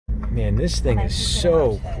Man, this thing is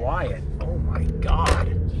so quiet. Oh my God.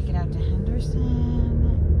 Take it out to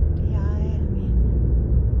Henderson, DI. I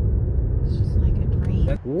mean, it's just like a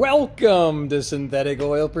dream. Welcome to Synthetic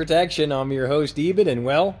Oil Protection. I'm your host, Eben, and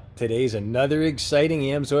well, today's another exciting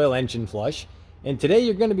AMSOIL engine flush. And today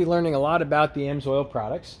you're going to be learning a lot about the AMSOIL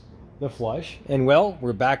products, the flush. And well,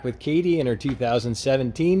 we're back with Katie in her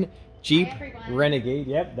 2017 Jeep Renegade.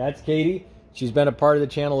 Yep, that's Katie. She's been a part of the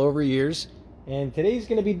channel over years. And today's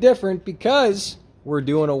going to be different because we're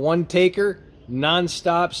doing a one-taker,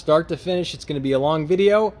 non-stop, start to finish. It's going to be a long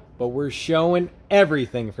video, but we're showing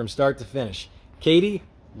everything from start to finish. Katie,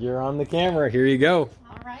 you're on the camera. Here you go.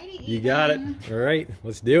 Alrighty, you got it. All right,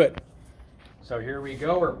 let's do it. So here we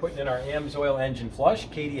go. We're putting in our AMSOIL engine flush.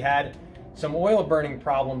 Katie had some oil burning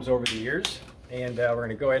problems over the years, and we're going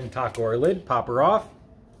to go ahead and taco our lid, pop her off,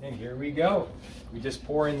 and here we go. We just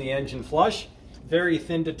pour in the engine flush. Very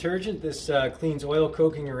thin detergent. This cleans oil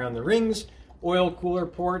coking around the rings, oil cooler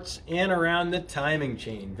ports, and around the timing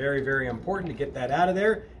chain. Very, very important to get that out of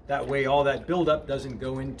there. That way all that buildup doesn't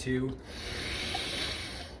go into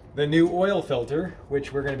the new oil filter,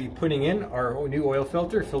 which we're going to be putting in. Our new oil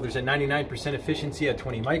filter filters at 99% efficiency at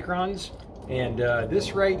 20 microns. And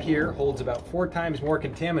this right here holds about 4 times more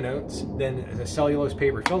contaminants than a cellulose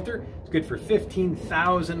paper filter. It's good for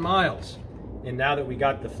 15,000 miles. And now that we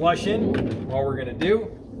got the flush in, what we're going to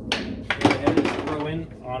do, go ahead and throw in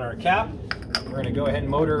on our cap. We're going to go ahead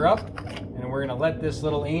and motor her up, and we're going to let this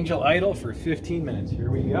little angel idle for 15 minutes.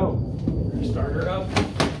 Here we go. We're going to start her up. Go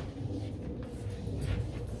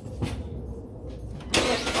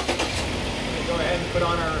ahead and put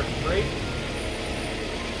on our brake.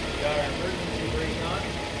 Got our emergency brake on.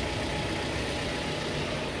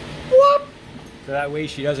 Whoop! So that way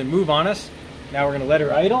she doesn't move on us. Now we're going to let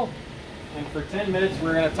her idle. And for 10 minutes,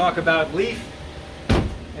 we're going to talk about leaf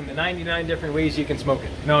and the 99 different ways you can smoke it.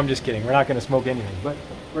 No, I'm just kidding. We're not going to smoke anything, but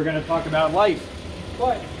we're going to talk about life.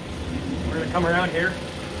 But we're going to come around here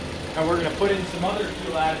and we're going to put in some other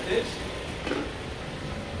fuel additives,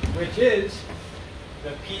 which is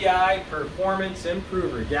the PI Performance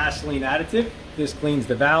Improver gasoline additive. This cleans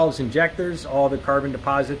the valves, injectors, all the carbon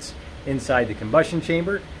deposits inside the combustion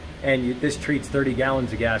chamber. And this treats 30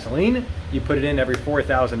 gallons of gasoline. You put it in every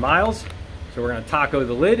 4,000 miles. So we're going to taco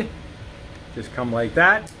the lid. Just come like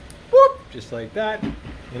that. Whoop! Just like that.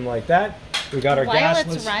 And like that. We got our gasless.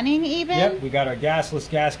 While it's running, even? Yep, we got our gasless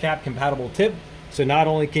gas cap compatible tip. So not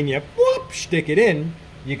only can you whoop, stick it in,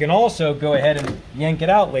 you can also go ahead and yank it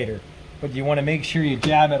out later. But you want to make sure you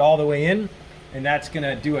jab it all the way in. And that's going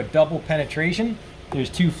to do a double penetration. There's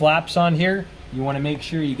 2 flaps on here. You want to make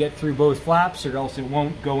sure you get through both flaps or else it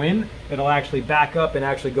won't go in. It'll actually back up and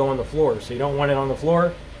actually go on the floor. So you don't want it on the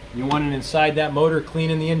floor. You want it inside that motor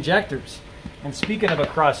cleaning the injectors. And speaking of a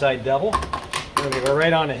cross-eyed devil, we're going to go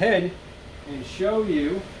right on ahead and show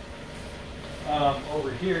you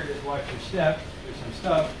over here, just watch your step, there's some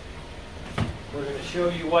stuff. We're going to show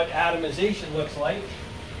you what atomization looks like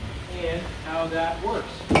and how that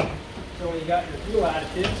works. So when you got your fuel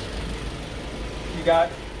additives, you got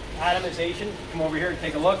atomization. Come over here and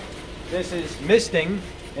take a look. This is misting,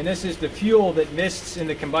 and this is the fuel that mists in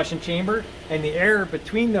the combustion chamber, and the air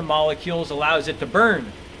between the molecules allows it to burn.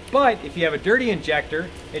 But if you have a dirty injector,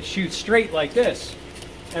 it shoots straight like this.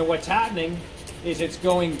 And what's happening is it's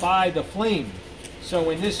going by the flame. So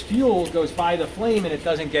when this fuel goes by the flame and it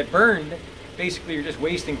doesn't get burned, basically you're just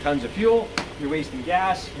wasting tons of fuel, you're wasting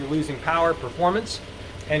gas, you're losing power, performance.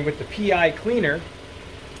 And with the PI cleaner,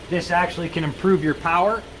 this actually can improve your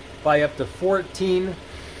power by up to 14%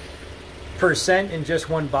 in just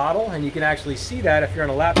one bottle. And you can actually see that if you're on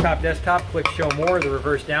a laptop, desktop, click show more, the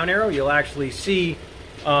reverse down arrow, you'll actually see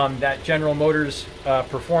that General Motors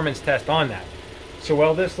performance test on that. So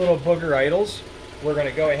while this little booger idles, we're going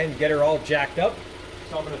to go ahead and get her all jacked up.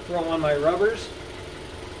 So I'm going to throw on my rubbers.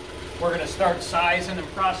 We're going to start sizing and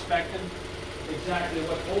prospecting exactly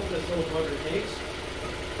what volt this little booger takes.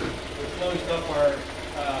 We closed up our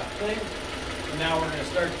thing. And now we're going to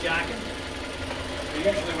start jacking.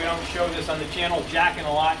 Usually we don't show this on the channel, jacking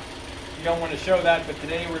a lot. You don't want to show that, but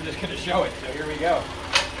today we're just going to show it. So here we go.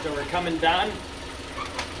 So we're coming down,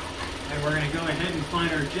 and we're going to go ahead and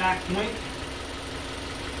find our jack point,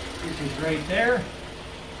 which is right there.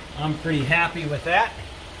 I'm pretty happy with that.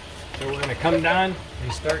 So we're going to come down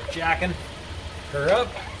and start jacking her up,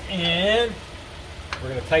 and we're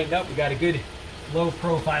going to tighten up. We got a good low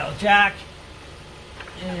profile jack.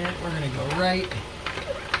 And we're going to go right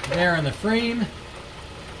there on the frame.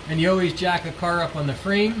 And you always jack a car up on the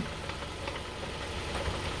frame.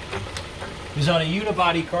 Because on a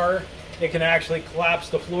unibody car, it can actually collapse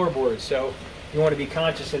the floorboards. So you want to be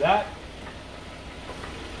conscious of that.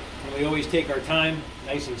 We always take our time,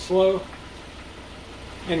 nice and slow.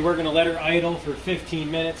 And we're gonna let her idle for 15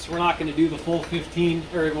 minutes. We're not gonna do the full 15,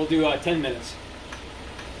 or we'll do 10 minutes.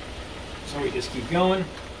 So we just keep going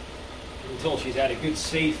until she's at a good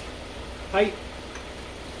safe height.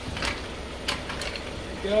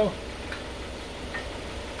 There we go.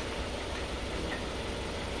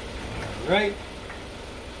 All right.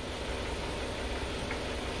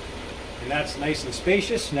 And that's nice and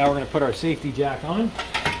spacious. Now we're going to put our safety jack on.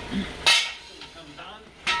 And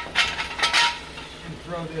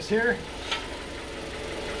throw this here.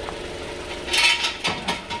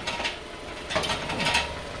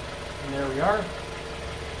 And there we are.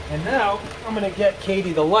 And now I'm going to get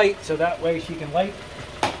Katie the light so that way she can light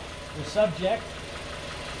the subject.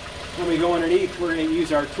 When we go underneath, we're going to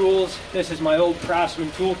use our tools. This is my old Craftsman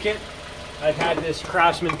toolkit. I've had this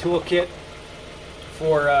Craftsman toolkit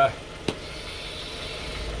for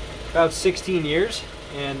about 16 years,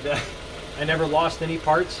 and I never lost any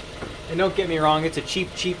parts. And don't get me wrong, it's a cheap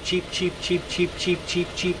toolkit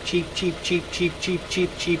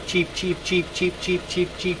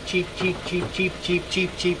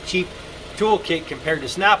compared to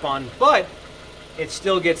Snap-on, but it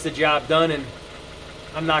still gets the job done, and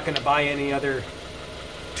I'm not going to buy any other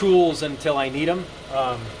tools until I need them,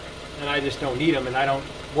 and I just don't need them, and I don't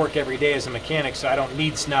work every day as a mechanic, so I don't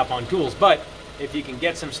need Snap-on tools. But if you can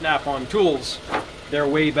get some Snap-on tools, they're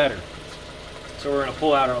way better. So we're going to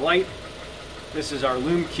pull out our light. This is our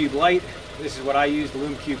Looongeer light. This is what I use, the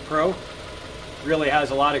Looongeer Pro. Really has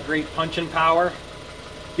a lot of great punching power.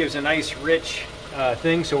 Gives a nice rich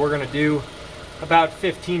thing. So we're going to do about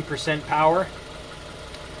 15% power.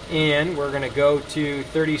 And we're going to go to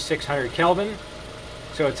 3600 Kelvin.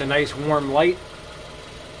 So it's a nice warm light.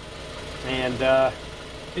 And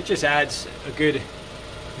it just adds a good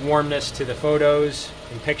warmness to the photos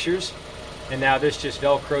and pictures. And now this just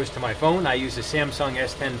velcros to my phone. I use a Samsung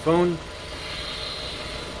S10 phone,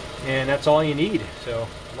 and that's all you need. So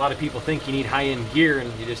a lot of people think you need high-end gear,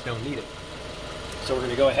 and you just don't need it. So we're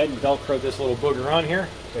going to go ahead and velcro this little booger on here.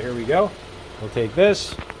 So here we go. We'll take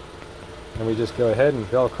this and we just go ahead and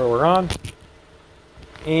velcro her on,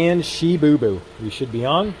 and she boo-boo. We should be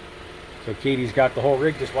on. So Katie's got the whole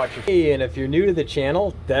rig. Just watch your. Hey, and if you're new to the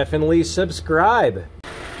channel, definitely subscribe.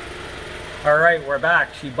 All right, we're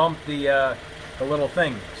back. She bumped the little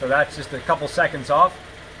thing, so that's just a couple seconds off.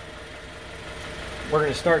 We're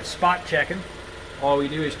going to start spot checking. All we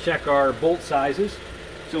do is check our bolt sizes.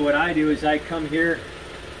 So what I do is I come here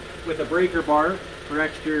with a breaker bar for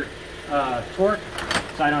extra torque,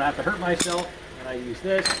 so I don't have to hurt myself, and I use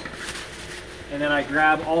this. And then I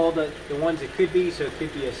grab all the ones it could be. So it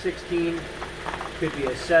could be a 16, could be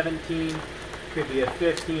a 17, could be a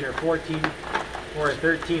 15 or 14. Or a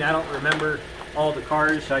 13, I don't remember all the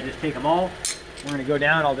cars, so I just take them all. We're going to go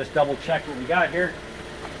down, I'll just double check what we got here.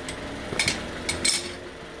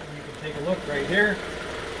 You can take a look right here.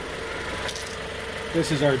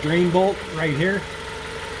 This is our drain bolt right here.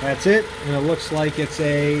 That's it, and it looks like it's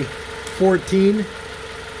a 14. And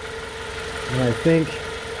I think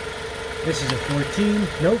this is a 14.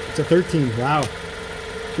 Nope, it's a 13. Wow.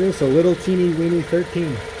 Just a little teeny weeny 13.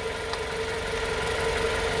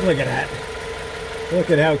 Look at that. Look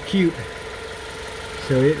at how cute.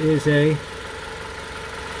 So it is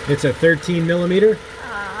it's a 13 millimeter.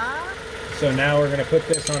 So now we're going to put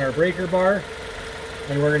this on our breaker bar,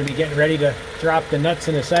 and we're going to be getting ready to drop the nuts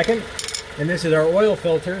in a second. And this is our oil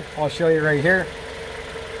filter. I'll show you right here.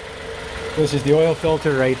 This is the oil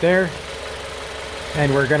filter right there.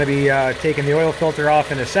 And we're going to be taking the oil filter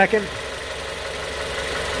off in a second.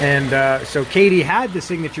 And so Katie had the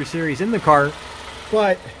Signature Series in the car,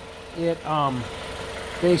 but it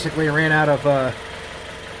basically ran out of,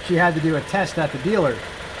 she had to do a test at the dealer.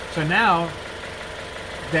 So now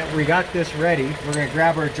that we got this ready, we're going to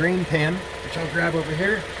grab our drain pan, which I'll grab over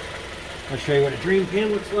here. I'll show you what a drain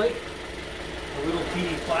pan looks like. A little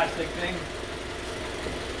teeny plastic thing.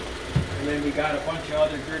 And then we got a bunch of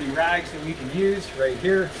other dirty rags that we can use right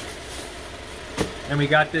here. And we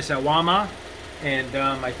got this at Walmart. And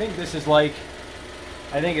I think this is like,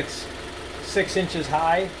 I think it's 6 inches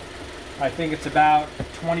high. I think it's about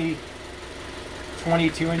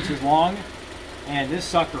 22 inches long, and this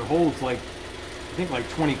sucker holds like, I think like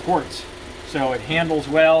 20 quarts. So it handles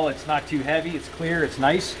well, it's not too heavy, it's clear, it's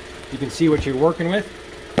nice. You can see what you're working with.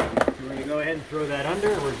 So we're going to go ahead and throw that under.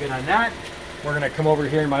 We're good on that. We're going to come over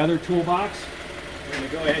here in my other toolbox. We're going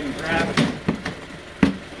to go ahead and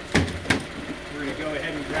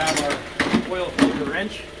grab our oil filter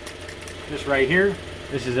wrench, just right here.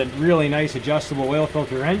 This is a really nice adjustable oil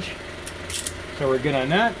filter wrench. So we're good on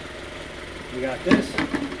that. We got this.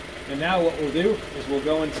 And now what we'll do is we'll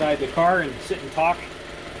go inside the car and sit and talk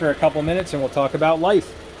for a couple minutes, and we'll talk about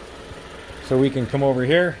life. So we can come over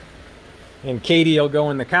here, and Katie will go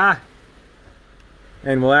in the car,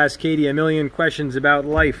 and we'll ask Katie a million questions about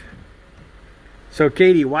life. So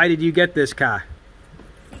Katie, why did you get this car?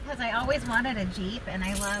 Because I always wanted a Jeep, and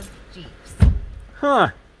I love Jeeps.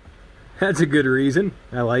 Huh. That's a good reason.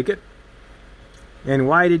 I like it. And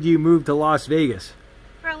why did you move to Las Vegas?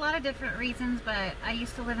 For a lot of different reasons, but I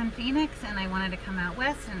used to live in Phoenix, and I wanted to come out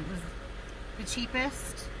west, and it was the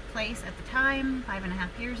cheapest place at the time,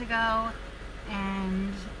 5.5 years ago,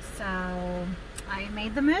 and so I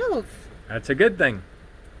made the move. That's a good thing.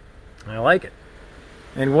 I like it.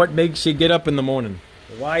 And what makes you get up in the morning?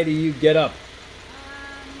 Why do you get up?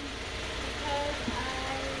 Because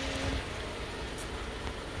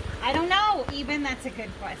I don't know, Eben, that's a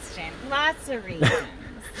good question. Lots of reasons.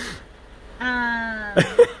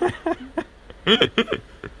 It's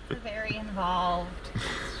a very involved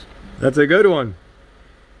question. That's a good one.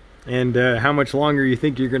 And how much longer you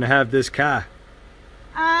think you're going to have this car?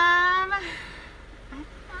 I don't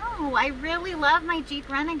know. I really love my Jeep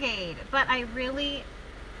Renegade, but I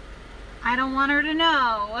don't want her to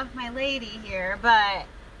know, my lady here, but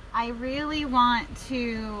I really want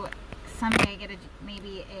to someday get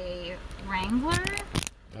maybe a Wrangler.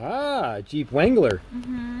 Ah, Jeep Wrangler.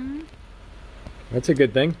 Mm-hmm. That's a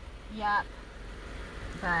good thing. Yep.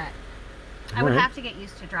 But I would have to get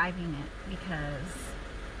used to driving it because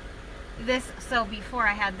so before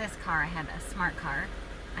I had this car, I had a smart car.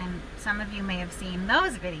 And some of you may have seen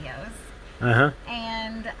those videos. Uh-huh.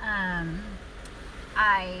 And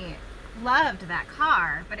I loved that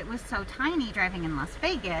car, but it was so tiny driving in Las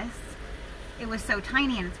Vegas. It was so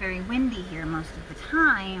tiny, and it's very windy here most of the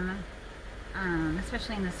time,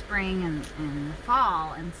 especially in the spring and the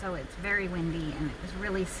fall, and so it's very windy, and it was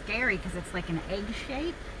really scary because it's like an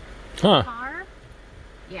egg-shaped car.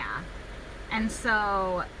 Yeah. And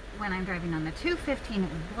so when I'm driving on the 215, it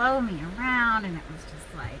would blow me around, and it was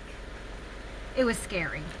just like, it was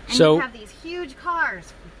scary. And so you have these huge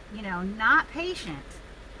cars, you know, not patient,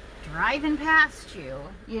 driving past you,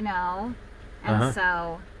 you know, and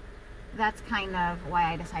so that's kind of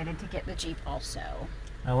why I decided to get the Jeep also.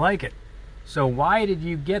 I like it. So why did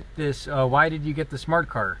you get this, why did you get the smart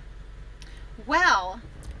car? Well,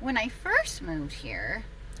 when I first moved here,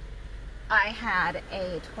 I had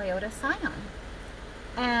a Toyota Scion,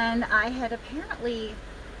 and I had apparently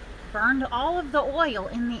burned all of the oil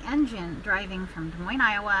in the engine driving from Des Moines,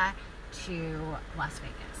 Iowa to Las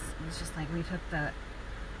Vegas. It was just like we took the,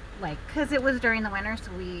 because it was during the winter,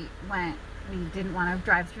 so we didn't want to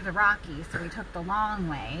drive through the Rockies, so we took the long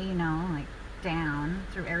way, you know, like down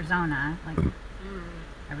through Arizona, like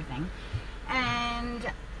everything.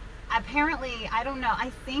 And apparently, I don't know,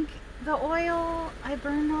 I think the oil, I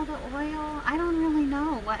burned all the oil. I don't really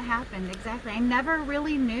know what happened exactly. I never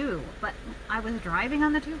really knew, but I was driving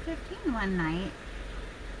on the 215 one night,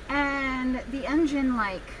 and the engine,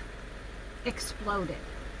 like, exploded.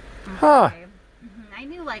 Okay? Huh. I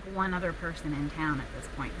knew, like, one other person in town at this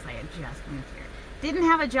point, because I had just moved here. Didn't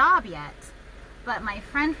have a job yet, but my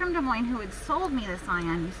friend from Des Moines who had sold me the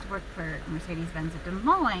Scion used to work for Mercedes-Benz at Des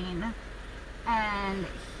Moines, and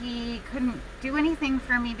he couldn't do anything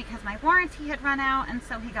for me because my warranty had run out, and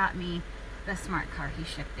so he got me the smart car. He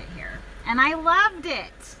shipped it here, and I loved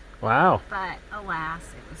it. Wow. But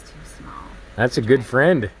alas, it was too small. That's a good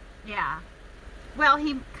friend. Yeah. Well,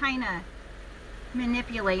 he kind of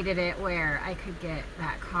manipulated it where I could get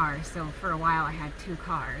that car. So for a while I had 2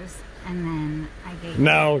 cars, and then I gave...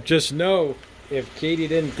 Now, just know, if Katie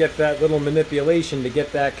didn't get that little manipulation to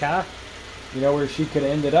get that car, you know where she could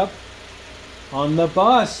have ended up? On the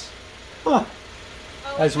bus. Huh.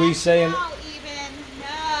 Oh, as we say on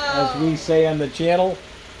the channel,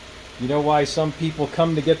 you know why some people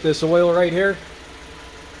come to get this oil right here?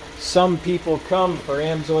 Some people come for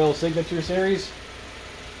AMSOIL Signature Series.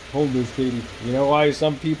 Hold this, Katie. You know why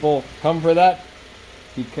some people come for that?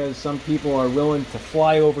 Because some people are willing to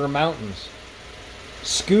fly over mountains,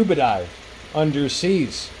 scuba dive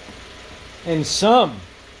underseas, and some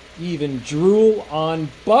even drool on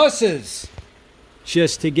buses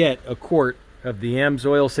just to get a quart of the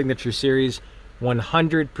AMSOIL Signature Series,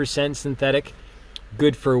 100% synthetic,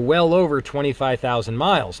 good for well over 25,000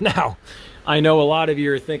 miles. Now, I know a lot of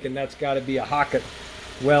you are thinking that's got to be a hocket.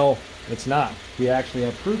 Well, it's not. We actually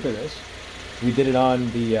have proof of this. We did it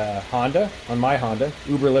on the Honda, on my Honda,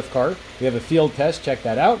 Uber Lyft car. We have a field test, check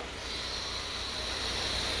that out.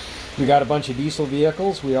 We got a bunch of diesel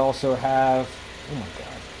vehicles. We also have, oh my God,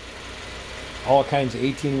 all kinds of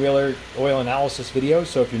 18-wheeler oil analysis videos.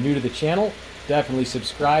 So if you're new to the channel, definitely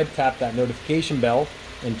subscribe, tap that notification bell,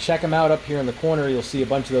 and check them out up here in the corner. You'll see a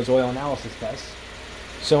bunch of those oil analysis tests.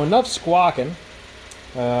 So enough squawking.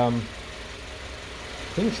 I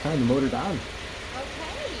think it's time to motor down. Okay,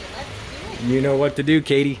 let's do it. You know what to do,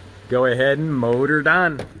 Katie. Go ahead and motor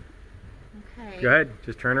down. Okay. Go ahead,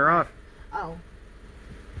 just turn her off. Oh.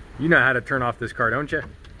 You know how to turn off this car, don't you?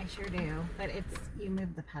 I sure do, but you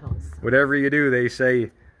move the pedals. Whatever you do, they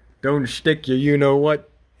say, don't stick your you-know-what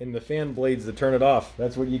in the fan blades to turn it off.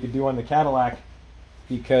 That's what you could do on the Cadillac,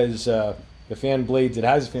 because the fan blades, it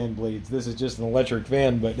has fan blades. This is just an electric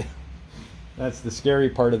fan, but that's the scary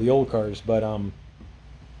part of the old cars. But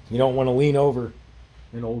you don't want to lean over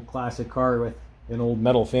an old classic car with an old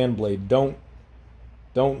metal fan blade. Don't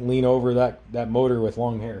lean over that motor with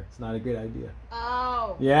long hair. It's not a good idea.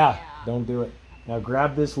 Oh. Yeah, don't do it. Now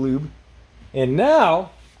grab this lube. And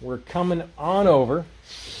now we're coming on over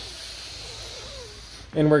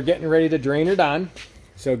and we're getting ready to drain her down.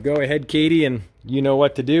 So go ahead, Katie, and you know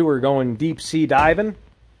what to do. We're going deep sea diving.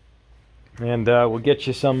 And we'll get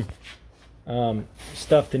you some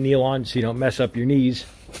stuff to kneel on so you don't mess up your knees.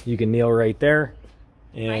 You can kneel right there.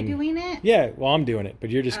 And am I doing it? Yeah, well, I'm doing it, but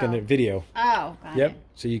you're just going to video. Oh, got Yep, it.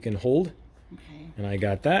 so you can hold. Okay. And I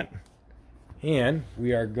got that. And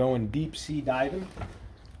we are going deep sea diving.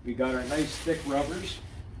 We got our nice thick rubbers.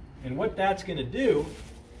 And what that's going to do,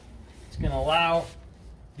 it's going to allow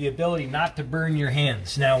the ability not to burn your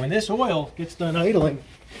hands. Now, when this oil gets done idling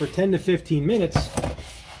for 10 to 15 minutes,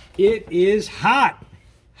 it is hot.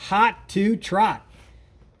 Hot to trot.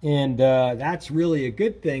 And that's really a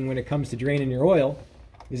good thing when it comes to draining your oil,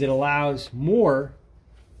 is it allows more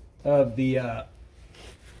of the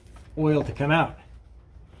oil to come out.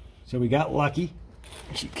 So we got lucky.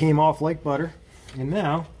 She came off like butter. And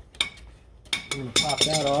now, we're going to pop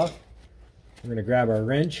that off. We're going to grab our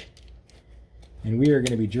wrench. And we are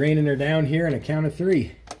going to be draining her down here on a count of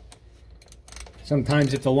 3.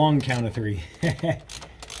 Sometimes it's a long count of 3.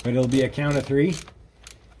 But it'll be a count of 3.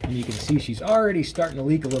 And you can see she's already starting to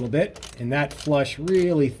leak a little bit. And that flush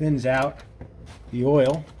really thins out the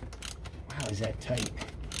oil. Wow, is that tight?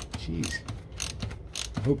 Jeez.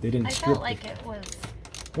 I hope they didn't strip. I felt like it was.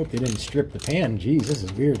 Hope they didn't strip the pan. Jeez, this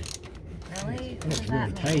is weird. Really? It's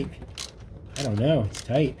really tight. I don't know. It's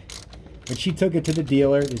tight. But she took it to the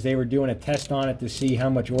dealer as they were doing a test on it to see how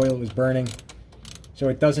much oil it was burning. So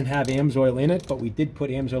it doesn't have AMSOIL in it, but we did put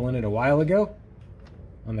AMSOIL in it a while ago.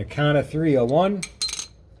 On the count of 3, 1,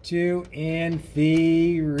 2, and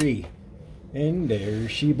 3. And there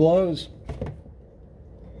she blows.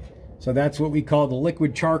 So that's what we call the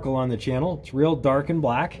liquid charcoal on the channel. It's real dark and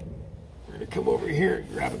black. We're going to come over here and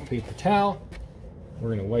grab a paper towel.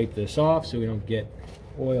 We're going to wipe this off so we don't get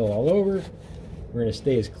oil all over. We're going to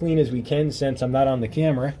stay as clean as we can since I'm not on the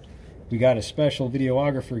camera. We got a special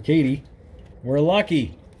videographer, Katie. We're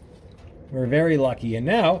lucky. We're very lucky. And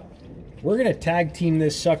now, we're going to tag team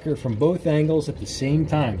this sucker from both angles at the same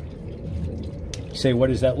time. Say, what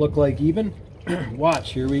does that look like even?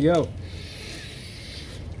 Watch, here we go.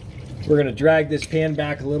 We're going to drag this pan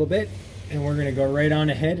back a little bit, and we're going to go right on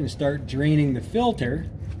ahead and start draining the filter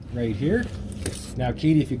right here. Now,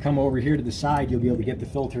 Katie, if you come over here to the side, you'll be able to get the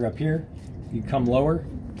filter up here. You come lower,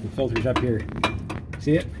 the filter's up here.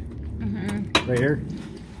 See it? Mm-hmm. Right here.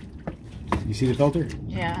 You see the filter?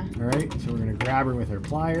 Yeah. All right, so we're going to grab her with our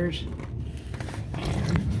pliers.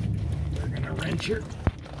 We're going to wrench her.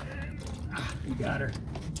 We got her.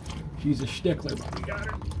 She's a stickler, but we got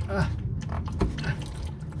her.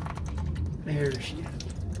 There she is.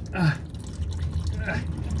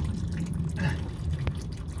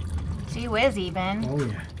 Gee whiz, Eben. Oh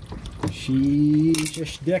yeah. She's a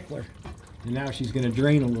stickler. And now she's going to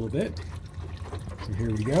drain a little bit. So here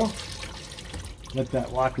we go. Let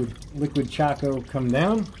that liquid choco come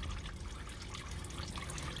down.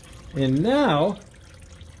 And now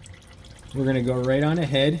we're going to go right on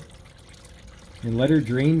ahead and let her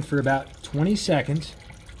drain for about 20 seconds.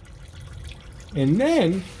 And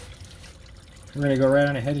then we're going to go right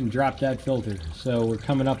on ahead and drop that filter. So we're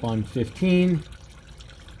coming up on 15.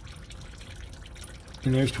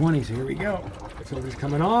 And there's 20, so here we go. The filter's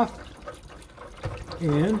coming off.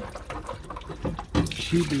 And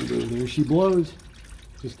there she blows.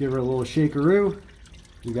 Just give her a little shakeroo.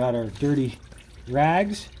 We got our dirty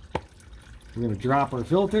rags. We're going to drop our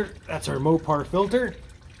filter. That's our Mopar filter.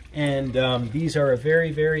 And these are a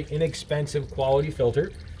very, very inexpensive quality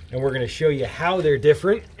filter. And we're going to show you how they're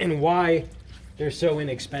different and why they're so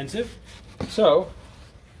inexpensive. So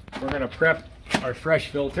we're going to prep our fresh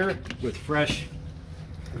filter with fresh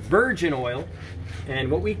virgin oil. And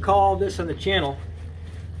what we call this on the channel,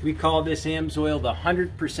 we call this AMSOIL the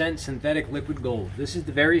 100% synthetic liquid gold. This is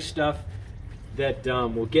the very stuff that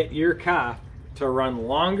will get your car to run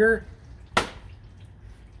longer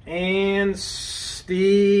and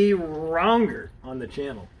Steeroonger on the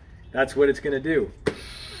channel. That's what it's going to do.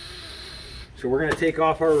 So we're going to take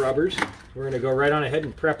off our rubbers. We're going to go right on ahead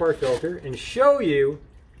and prep our filter and show you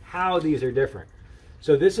how these are different.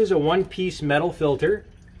 So this is a one-piece metal filter.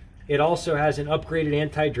 It also has an upgraded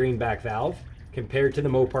anti-drain back valve compared to the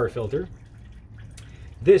Mopar filter.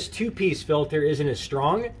 This two-piece filter isn't as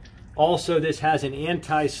strong. Also, this has an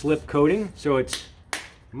anti-slip coating, so it's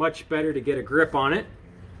much better to get a grip on it.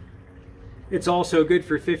 It's also good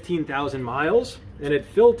for 15,000 miles, and it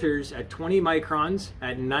filters at 20 microns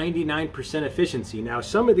at 99% efficiency. Now,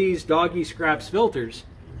 some of these doggy scraps filters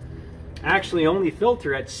actually only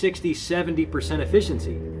filter at 60-70%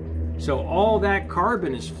 efficiency. So all that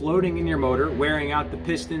carbon is floating in your motor, wearing out the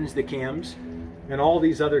pistons, the cams, and all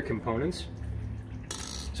these other components.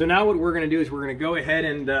 So now what we're going to do is we're going to go ahead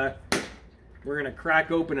and we're going to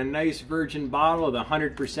crack open a nice virgin bottle of the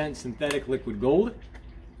 100% synthetic liquid gold.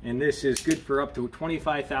 And this is good for up to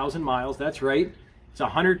 25,000 miles. That's right. It's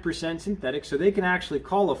 100% synthetic, so they can actually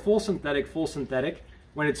call a full synthetic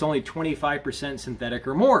when it's only 25% synthetic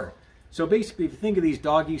or more. So basically, if you think of these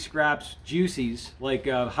doggy scraps juicies like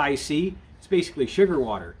High C, it's basically sugar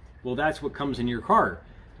water. Well, that's what comes in your car.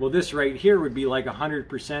 Well, this right here would be like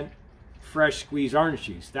 100% fresh squeezed orange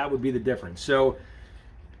juice. That would be the difference. So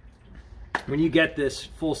when you get this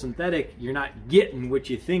full synthetic, you're not getting what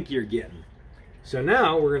you think you're getting. So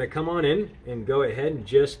now we're going to come on in and go ahead and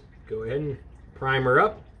just go ahead and prime her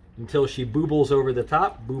up until she boobles over the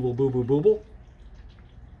top. Booble, booble, booble.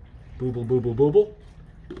 Booble, booble, booble.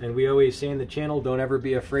 And we always say in the channel, don't ever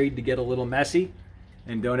be afraid to get a little messy,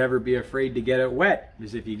 and don't ever be afraid to get it wet,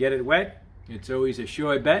 because if you get it wet, it's always a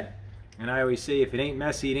sure bet. And I always say, if it ain't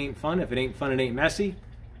messy, it ain't fun. If it ain't fun, it ain't messy.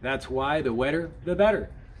 That's why the wetter, the better.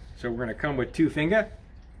 So we're going to come with 2 finger.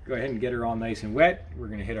 Go ahead and get her all nice and wet. We're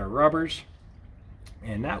going to hit our rubbers,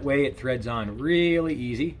 and that way it threads on really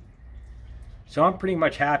easy. So I'm pretty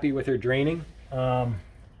much happy with her draining.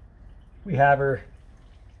 We have her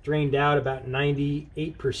drained out about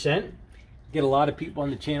 98%. Get a lot of people on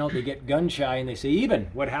the channel, they get gun shy and they say, Eben,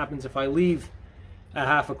 what happens if I leave a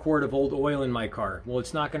half a quart of old oil in my car? Well,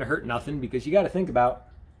 it's not going to hurt nothing, because you got to think about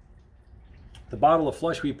the bottle of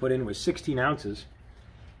flush we put in was 16 ounces.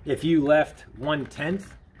 If you left 1/10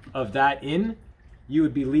 of that in, you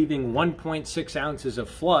would be leaving 1.6 ounces of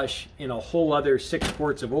flush in a whole other 6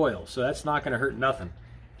 quarts of oil. So that's not going to hurt nothing.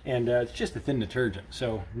 And it's just a thin detergent,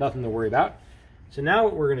 so nothing to worry about. So now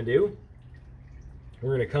what we're going to do,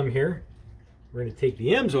 we're going to come here, we're going to take the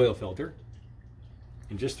AMSOIL filter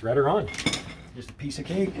and just thread her on. Just a piece of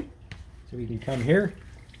cake. So we can come here,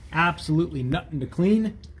 absolutely nothing to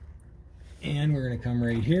clean. And we're going to come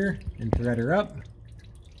right here and thread her up.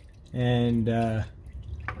 And can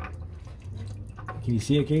you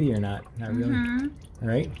see it, Katie, or not? Not really? All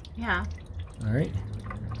right? Yeah. All right.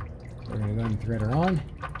 We're going to go ahead and thread her on.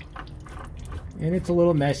 And it's a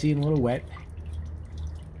little messy and a little wet.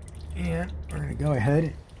 And we're going to go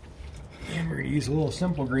ahead and we're going to use a little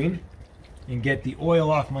Simple Green and get the oil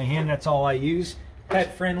off my hand. That's all I use.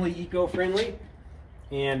 Pet friendly, eco friendly.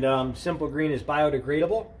 And Simple Green is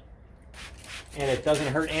biodegradable. And it doesn't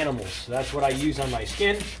hurt animals. So that's what I use on my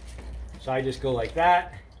skin. So I just go like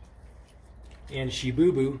that. And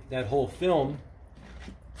she-boo-boo, that whole film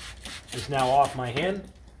is now off my hand.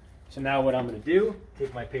 So now what I'm going to do,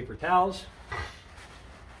 take my paper towels,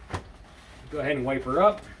 go ahead and wipe her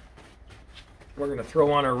up. We're going to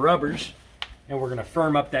throw on our rubbers, and we're going to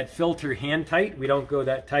firm up that filter hand tight. We don't go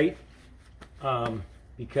that tight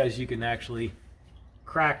because you can actually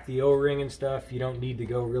crack the O-ring and stuff. You don't need to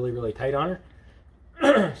go really, really tight on her.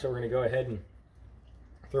 So we're going to go ahead and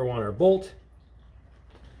throw on our bolt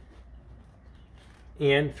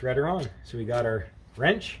and thread her on. So we got our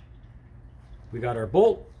wrench, we got our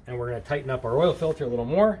bolt, and we're going to tighten up our oil filter a little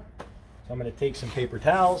more. So I'm going to take some paper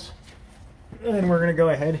towels, and we're going to go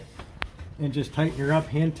ahead and just tighten her up,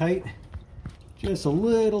 hand tight, just a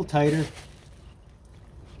little tighter.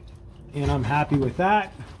 And I'm happy with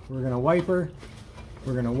that. We're going to wipe her,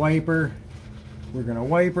 we're going to wipe her, we're going to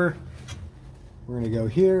wipe her. We're going to go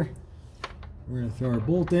here, we're going to throw our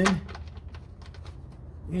bolt in,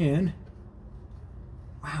 and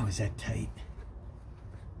wow, is that tight?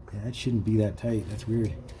 Yeah, that shouldn't be that tight. That's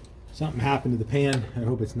weird. Something happened to the pan. I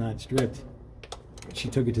hope it's not stripped. She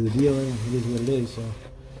took it to the dealer. It is what it is. So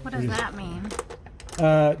what does that mean?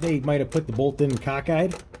 They might have put the bolt in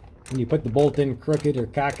cockeyed. When you put the bolt in crooked or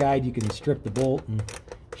cockeyed, you can strip the bolt and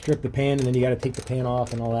strip the pan, and then you got to take the pan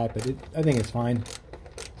off and all that. But I think it's fine.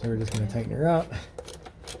 So we're just going to tighten her up.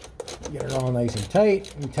 Get her all nice and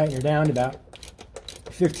tight. We tighten her down to about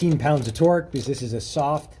 15 pounds of torque because this is a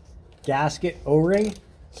soft gasket O-ring,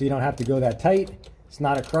 so you don't have to go that tight. It's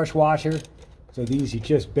not a crush washer, so these you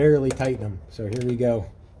just barely tighten them. So here we go.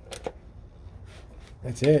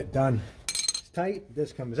 That's it, done. It's tight.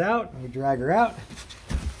 This comes out, and we drag her out.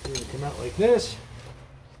 It'll come out like this.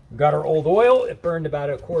 We've got our old oil. It burned about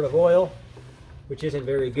a quart of oil, which isn't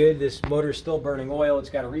very good. This motor's still burning oil. It's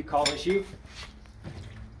got a recall issue.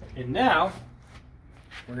 And now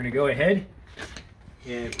we're going to go ahead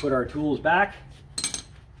and put our tools back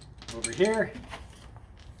over here.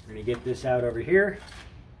 We're going to get this out over here.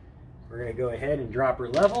 We're going to go ahead and drop her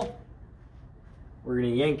level. We're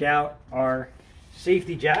going to yank out our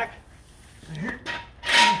safety jack. Just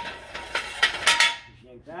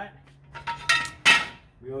yank that.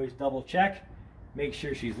 We always double check, make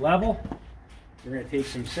sure she's level. We're going to take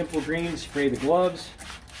some Simple Green, spray the gloves,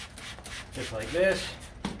 just like this.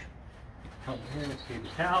 Come here, let's paper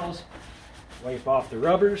towels, wipe off the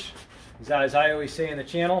rubbers. As I always say in the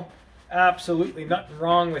channel, absolutely nothing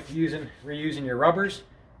wrong with reusing your rubbers.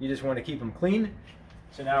 You just want to keep them clean.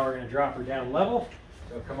 So now we're going to drop her down level.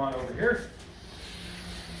 So come on over here.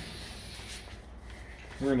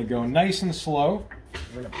 We're going to go nice and slow.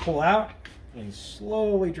 We're going to pull out and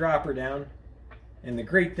slowly drop her down. And the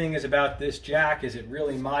great thing is about this jack is it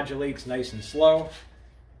really modulates nice and slow.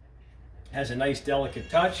 Has a nice delicate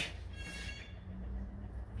touch.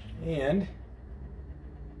 And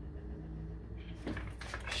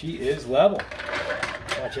she is level.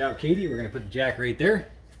 Watch out, Katie. We're going to put the jack right there.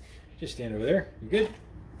 Just stand over there. You good?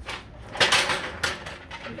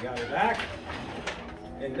 We got her back.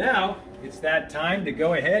 And now it's that time to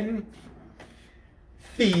go ahead and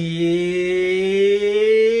fill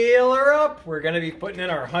her up. We're going to be putting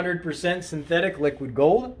in our 100% synthetic liquid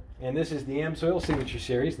gold. And this is the AMSOIL Signature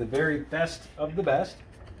Series, the very best of the best.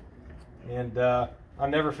 And I'll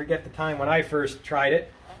never forget the time when I first tried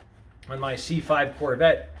it on my C5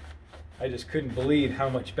 Corvette. I just couldn't believe how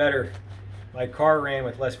much better my car ran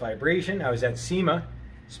with less vibration. I was at SEMA,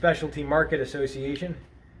 Specialty Market Association,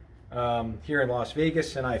 here in Las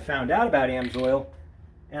Vegas, and I found out about AMSOIL,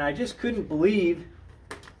 and I just couldn't believe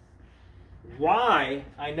why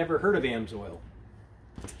I never heard of AMSOIL.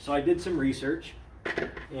 So I did some research,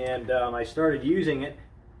 and I started using it,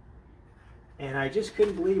 and I just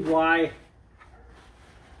couldn't believe why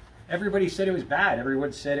everybody said it was bad.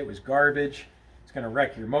 Everyone said it was garbage. It's going to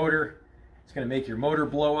wreck your motor. It's going to make your motor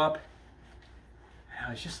blow up. And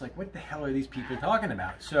I was just like, what the hell are these people talking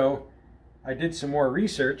about? So I did some more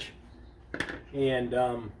research, and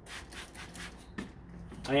I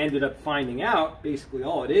ended up finding out basically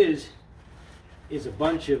all it is a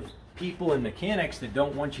bunch of people and mechanics that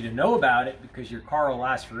don't want you to know about it because your car will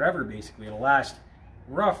last forever. Basically, it'll last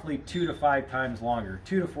roughly 2 to 5 times longer,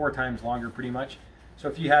 2 to 4 times longer pretty much. So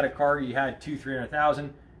if you had a car, you had 200,000-300,000,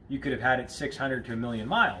 you could have had it 600 to 1,000,000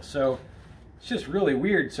 miles. So it's just really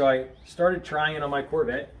weird. So I started trying it on my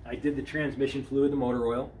Corvette. I did the transmission fluid, the motor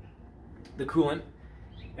oil, the coolant,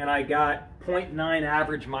 and I got 0.9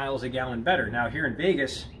 average miles a gallon better. Now here in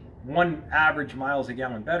Vegas, 1 average miles a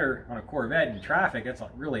gallon better on a Corvette in traffic, that's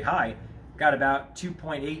really high. Got about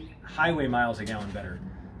 2.8 highway miles a gallon better.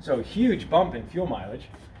 So huge bump in fuel mileage.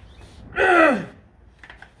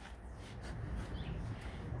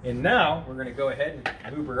 And now we're going to go ahead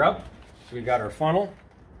and lube her up. So we got our funnel,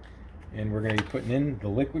 and we're going to be putting in the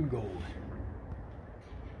liquid gold.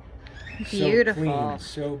 Beautiful. So clean,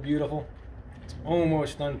 so beautiful. It's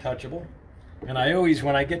almost untouchable. And I always,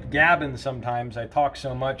 when I get gabbing sometimes, I talk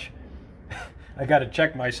so much, I got to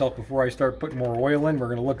check myself before I start putting more oil in. We're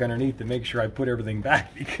going to look underneath to make sure I put everything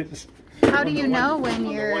back, because how do you know when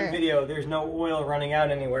you're... On the one video, there's no oil running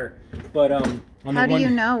out anywhere. But how do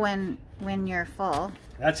you know when you're full?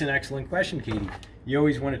 That's an excellent question, Katie. You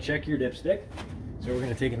always want to check your dipstick. So we're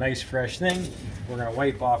going to take a nice fresh thing. We're going to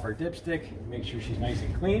wipe off our dipstick, make sure she's nice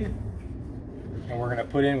and clean. And we're going to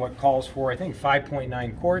put in what calls for, I think,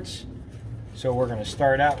 5.9 quarts. So we're going to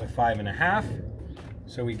start out with 5.5.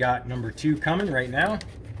 So we got number 2 coming right now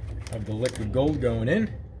of the liquid gold going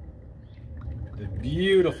in. The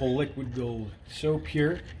beautiful liquid gold, so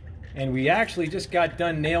pure. And we actually just got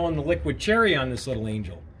done nailing the liquid cherry on this little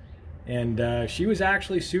angel. And she was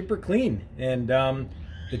actually super clean. And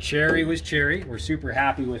the cherry was cherry. We're super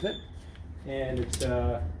happy with it. And it's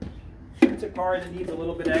a car that needs a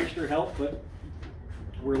little bit of extra help, but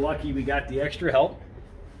we're lucky we got the extra help.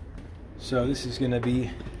 So this is going to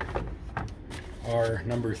be our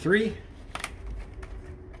number 3.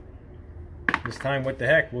 This time, what the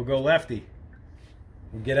heck, we'll go lefty.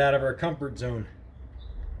 We'll get out of our comfort zone.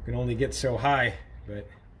 We can only get so high, but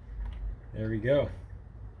there we go.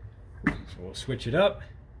 So we'll switch it up.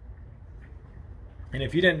 And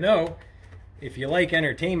if you didn't know, if you like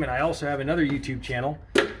entertainment, I also have another YouTube channel.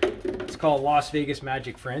 It's called Las Vegas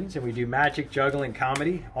Magic Friends, and we do magic, juggling,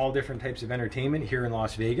 comedy, all different types of entertainment here in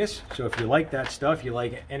Las Vegas. So if you like that stuff, you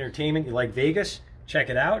like entertainment, you like Vegas, check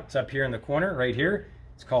it out. It's up here in the corner right here.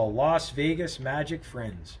 It's called Las Vegas Magic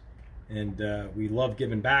Friends. And we love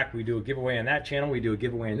giving back. We do a giveaway on that channel. We do a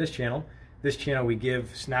giveaway on this channel. This channel we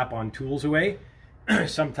give Snap-on tools away.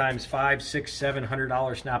 Sometimes $500, $600,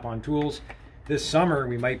 $700 Snap-on tools. This summer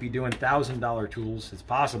we might be doing $1,000 tools. It's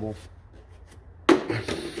possible.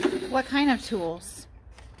 What kind of tools?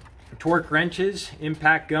 Torque wrenches,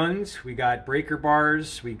 impact guns. We got breaker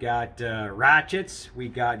bars. We got ratchets. We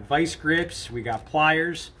got vice grips. We got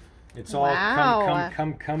pliers. It's all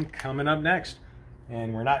coming up next.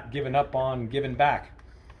 And we're not giving up on giving back.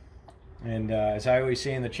 And as I always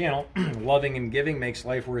say in the channel, loving and giving makes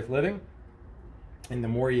life worth living. And the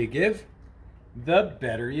more you give, the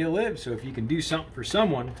better you live. So if you can do something for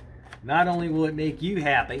someone, not only will it make you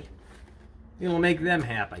happy, it'll make them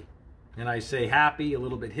happy. And I say happy, a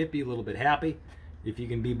little bit hippie, a little bit happy. If you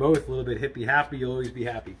can be both, a little bit hippie, happy, you'll always be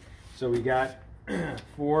happy. So we got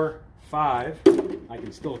 4, 5. I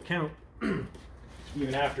can still count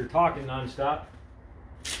even after talking nonstop.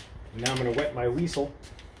 And now I'm going to wet my weasel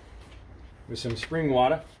with some spring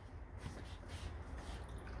water.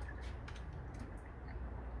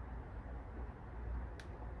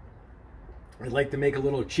 I'd like to make a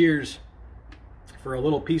little cheers for a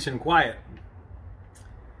little peace and quiet.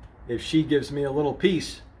 If she gives me a little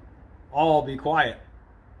peace, I'll be quiet.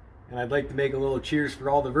 And I'd like to make a little cheers for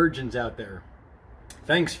all the virgins out there.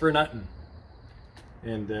 Thanks for nothing.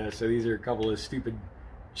 And so these are a couple of stupid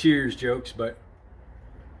cheers jokes, but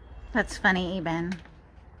that's funny, Eben.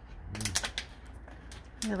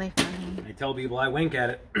 Really funny. I tell people I wink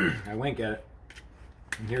at it. I wink at it.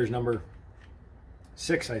 And here's number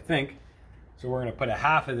 6, I think. So we're going to put a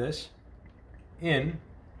half of this in.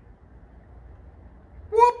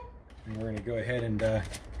 Whoop! And we're going to go ahead and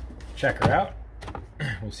check her out.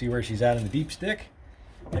 We'll see where she's at in the deep stick.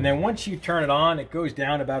 And then once you turn it on, it goes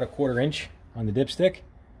down about a 1/4 inch on the dipstick.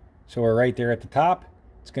 So we're right there at the top.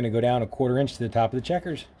 It's going to go down a 1/4 inch to the top of the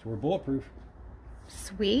checkers. So we're bulletproof.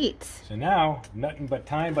 Sweet. So now, nothing but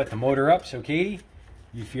time but to motor up. So Katie,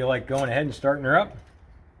 you feel like going ahead and starting her up?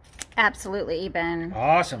 Absolutely, Eben.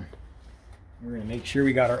 Awesome. We're going to make sure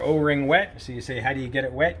we got our O-ring wet. So you say, how do you get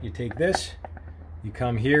it wet? You take this, you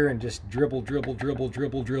come here and just dribble, dribble, dribble,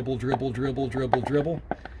 dribble, dribble, dribble, dribble, dribble, dribble.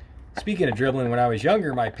 Speaking of dribbling, when I was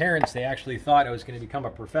younger, my parents, they actually thought I was going to become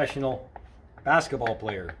a professional basketball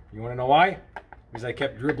player. You want to know why? Because I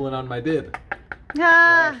kept dribbling on my bib. They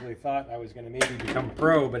actually thought I was going to maybe become a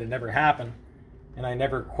pro, but it never happened. And I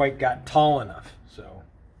never quite got tall enough. So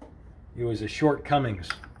it was a shortcomings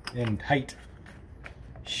in height.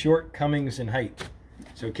 Shortcomings in height.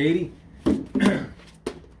 So Katie,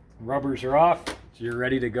 rubbers are off. So you're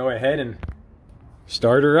ready to go ahead and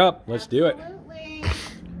start her up. Let's do it.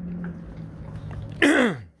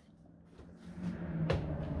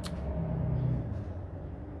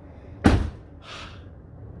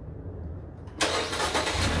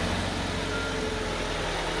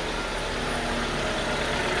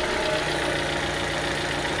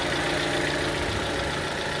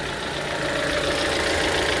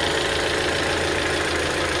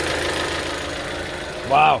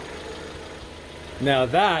 Wow. Now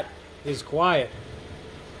that is quiet.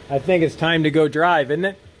 I think it's time to go drive, isn't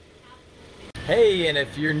it? Hey, and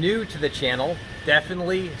if you're new to the channel,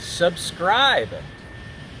 definitely subscribe.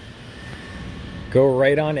 Go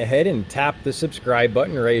right on ahead and tap the subscribe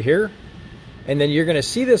button right here. And then you're going to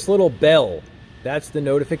see this little bell. That's the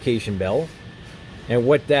notification bell. And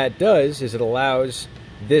what that does is it allows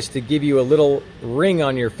this to give you a little ring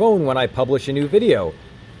on your phone when I publish a new video.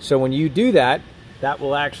 So when you do that, that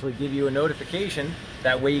will actually give you a notification.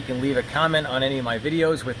 That way you can leave a comment on any of my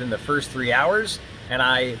videos within the first 3 hours. And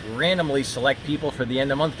I randomly select people for the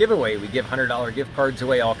end of month giveaway. We give $100 gift cards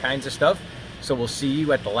away, all kinds of stuff. So we'll see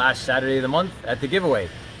you at the last Saturday of the month at the giveaway.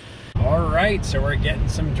 All right, so we're getting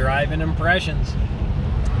some driving impressions.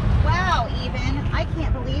 Wow, Eben, I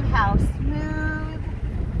can't believe how smooth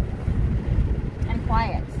and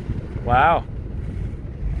quiet. Wow.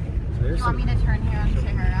 So Do you want me to turn here onto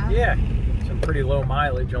her up? Yeah. Pretty low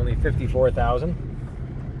mileage, only 54,000.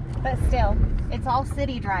 But still, it's all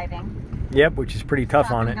city driving. Yep, which is pretty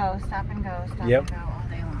tough on it. Stop and go, stop yep. and go all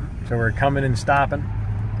day long. So we're coming and stopping.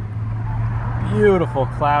 Beautiful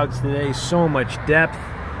clouds today, so much depth,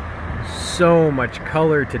 so much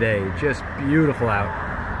color today, just beautiful out.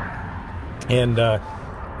 And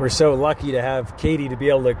we're so lucky to have Katie to be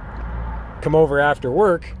able to come over after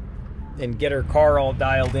work and get her car all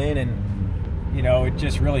dialed in and you know, it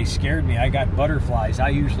just really scared me. I got butterflies. I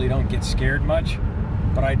usually don't get scared much,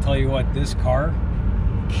 but I tell you what, this car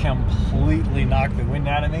completely knocked the wind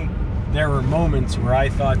out of me. There were moments where I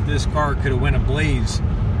thought this car could have went ablaze,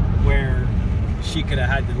 where she could have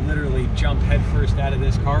had to literally jump headfirst out of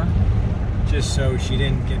this car just so she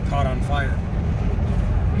didn't get caught on fire.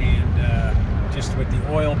 And just with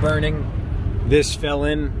the oil burning, this fell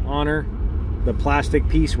in on her, the plastic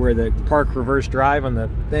piece where the park reverse drive on the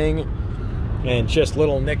thing, and just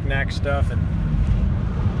little knick-knack stuff. And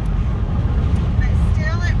but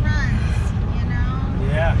still it runs, you know?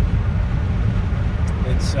 yeah,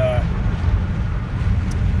 it's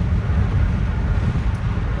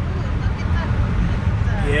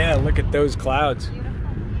yeah, look at those clouds. Beautiful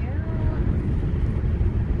view.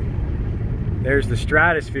 There's the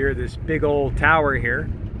stratosphere, this big old tower here.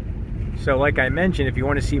 So like I mentioned, if you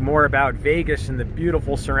want to see more about Vegas and the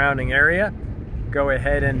beautiful surrounding area, go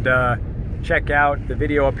ahead and check out the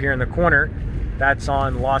video up here in the corner. That's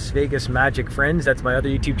on Las Vegas Magic Friends. That's my other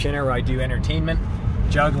YouTube channel where I do entertainment,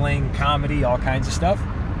 juggling, comedy, all kinds of stuff.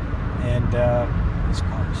 And this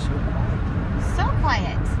car is so quiet. So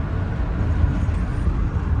quiet.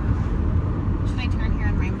 Should I turn here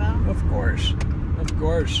on Rainbow? Of course, of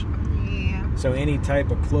course. Yeah. So any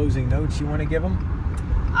type of closing notes you want to give them?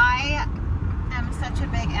 I am such a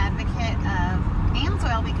big advocate of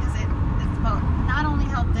AMSOIL because it's not only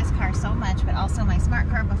helped this car so much, but also my smart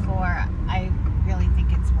car before. I really think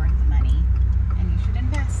it's worth the money, and you should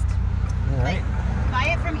invest. All right. Like, buy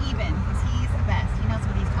it from Eben because he's the best. He knows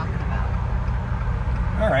what he's talking about.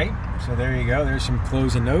 All right. So there you go. There's some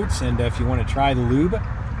closing notes, and if you want to try the lube,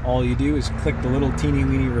 all you do is click the little teeny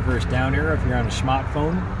weeny reverse down arrow if you're on a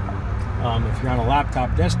smartphone. If you're on a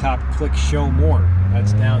laptop, desktop, click show more.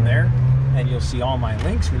 That's down there, and you'll see all my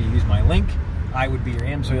links. When you use my link, I would be your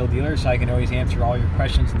AMSOIL dealer, so I can always answer all your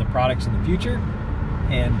questions on the products in the future.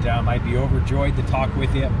 And I'd be overjoyed to talk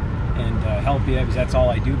with you and help you, because that's all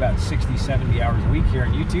I do about 60, 70 hours a week here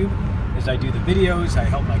on YouTube. Is I do the videos, I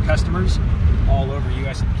help my customers all over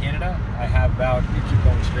US and Canada. I have about, you keep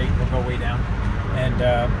going straight, we'll go way down. And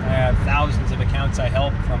I have thousands of accounts I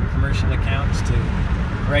help, from commercial accounts to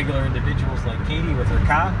regular individuals like Katie with her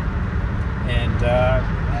car. And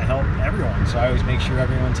I help everyone, so I always make sure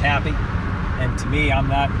everyone's happy. And to me, I'm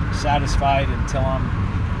not satisfied until I'm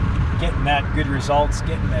getting that good results,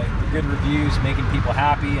 getting the good reviews, making people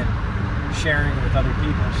happy, and sharing with other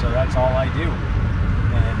people. So that's all I do.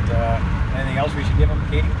 And anything else we should give them,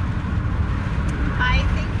 Katie? I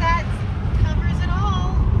think that covers it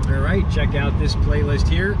all. All right, check out this playlist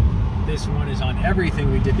here. This one is on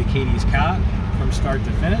everything we did to Katie's car from start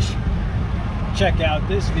to finish. Check out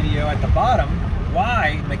this video at the bottom,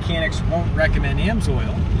 why mechanics won't recommend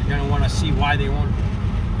AMSOIL. You're going to want to see why they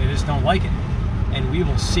just don't like it. And we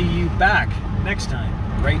will see you back next time,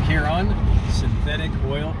 right here on Synthetic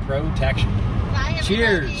Oil Protection. Bye, everybody.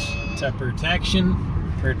 Cheers to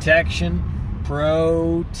protection, protection,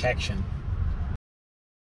 protection.